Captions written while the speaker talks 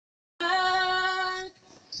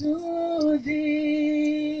to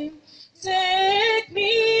thee. Take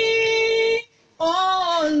me,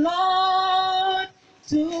 oh Lord,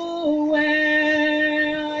 to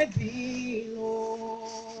where I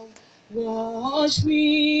belong. Wash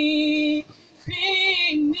me,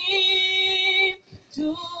 clean me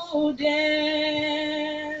to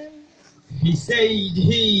death. He said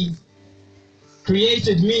he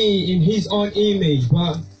created me in his own image,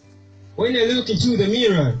 but when I look into the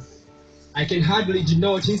mirror, I can hardly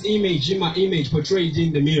denote his image in my image portrayed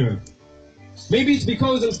in the mirror. Maybe it's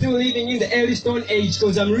because I'm still living in the early stone age,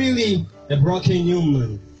 because I'm really a broken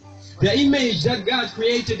human. The image that God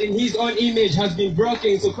created in his own image has been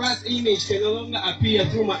broken, so Christ's image can no longer appear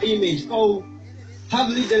through my image. Oh, have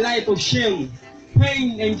lived a life of shame,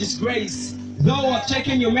 pain, and disgrace. Though I've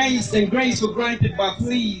taken your mercy and grace for granted, but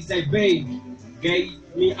please, I beg, get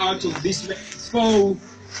me out of this mess. For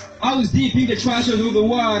I was deep in the treasures of the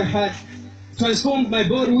world, had transformed my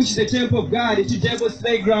body, which is the temple of God, into devil's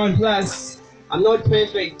playground. Plus, I'm not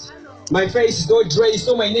perfect. My face is not dry,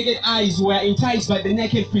 so my naked eyes were enticed by the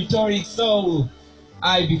naked pretoric soul.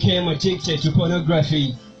 I became addicted to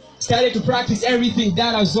pornography. Started to practice everything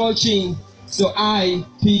that I was watching. So I,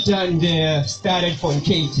 Peter, and there started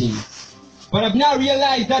fornicating. But I've now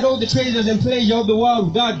realized that all the treasures and pleasure of the world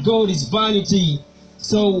without God is vanity.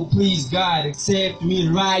 So please, God, accept me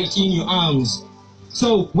right in your arms.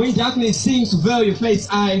 So when darkness seems to veil your face,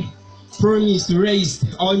 I promise to rest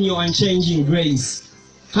on your unchanging grace.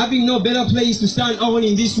 Having no better place to stand on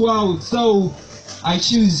in this world, so I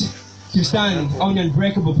choose to stand on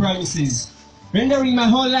unbreakable promises, rendering my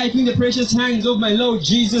whole life in the precious hands of my Lord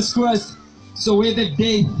Jesus Christ. So whether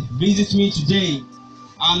death visits me today,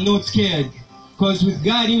 I'm not scared, because with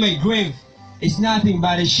God in my grave, it's nothing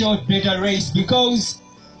but a short, better race, because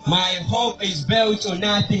my hope is built on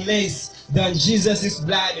nothing less than Jesus'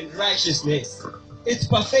 blood and righteousness. It's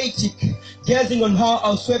pathetic, gazing on how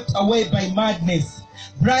I was swept away by madness,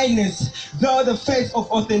 blindness, though the face of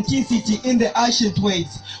authenticity in the ancient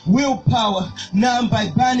ways, willpower, numbed by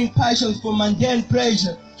burning passions for mundane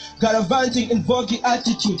pleasure, gallivanting in vogue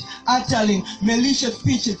attitude, uttering malicious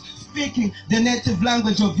speeches, speaking the native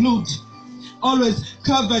language of lewd, always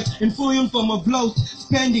covered in full uniform of lust,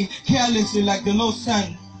 spending carelessly like the low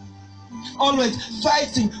sun, always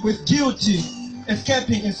fighting with guilty,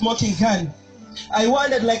 escaping in smoking gun. I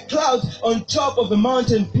wandered like clouds on top of a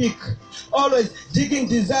mountain peak, always digging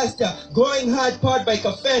disaster, going hard powered by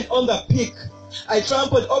caffeine on the peak. I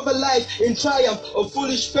trampled over life in triumph of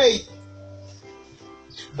foolish faith,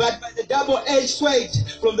 but by the double-edged sword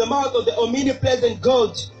from the mouth of the omnipresent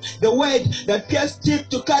God, the word that pierced deep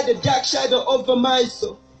to cut the dark shadow over my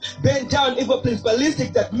soul, bent down evil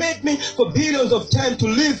principalistic that made me for billions of time to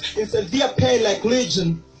live in severe pain like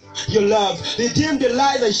legion. Your love redeemed the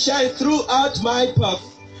light that shines throughout my path.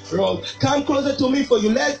 Lord, come closer to me, for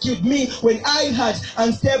you rescued me when I had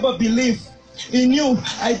unstable belief. In you,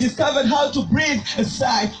 I discovered how to breathe a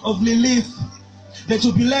sigh of relief. The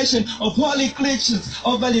jubilation of holy creatures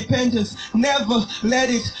over repentance, never let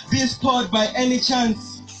it be spoiled by any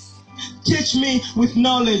chance. Teach me with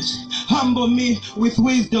knowledge, humble me with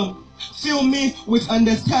wisdom, fill me with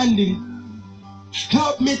understanding.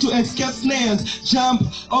 Help me to escape snares, jump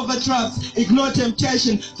over traps, ignore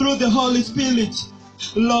temptation through the Holy Spirit.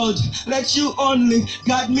 Lord, let you only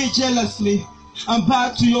guard me jealously. I'm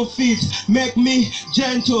back to your feet, make me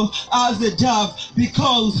gentle as a dove,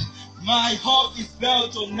 because my hope is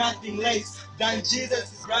built on nothing less than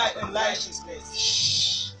Jesus' right and righteousness.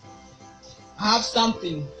 Shh. I have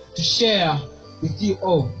something to share with you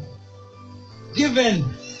all. Given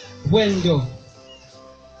Wendell.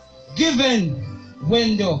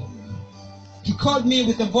 He called me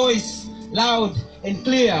with a voice loud and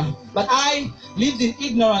clear, but I lived in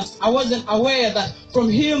ignorance. I wasn't aware that from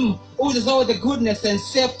him oozes all the goodness and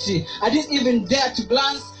safety. I didn't even dare to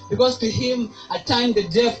glance, because to him I turned a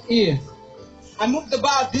deaf ear. I moved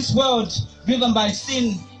about this world driven by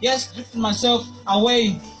sin, yes, drifting myself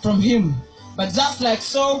away from him. But just like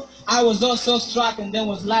so, I was also struck, and then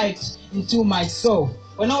was light into my soul.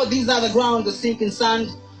 When all these other ground, the sinking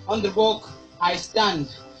sand, on the rock I stand.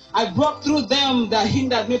 I broke through them that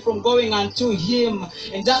hindered me from going unto him.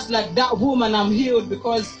 And just like that woman, I'm healed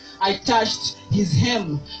because I touched his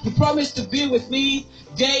hem. He promised to be with me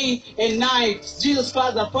day and night. Jesus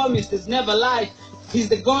Father promised is never lied. He's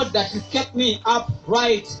the God that has kept me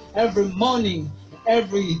upright every morning,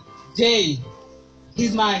 every day.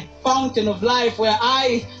 He's my fountain of life where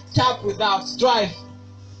I tap without strife.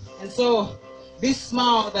 And so this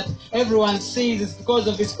smile that everyone sees is because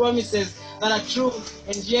of his promises that are true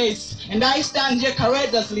and yes. And I stand here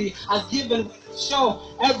courageously as given to show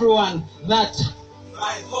everyone that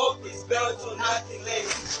My hope is built on nothing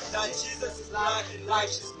less than Jesus' life and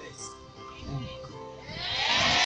righteousness.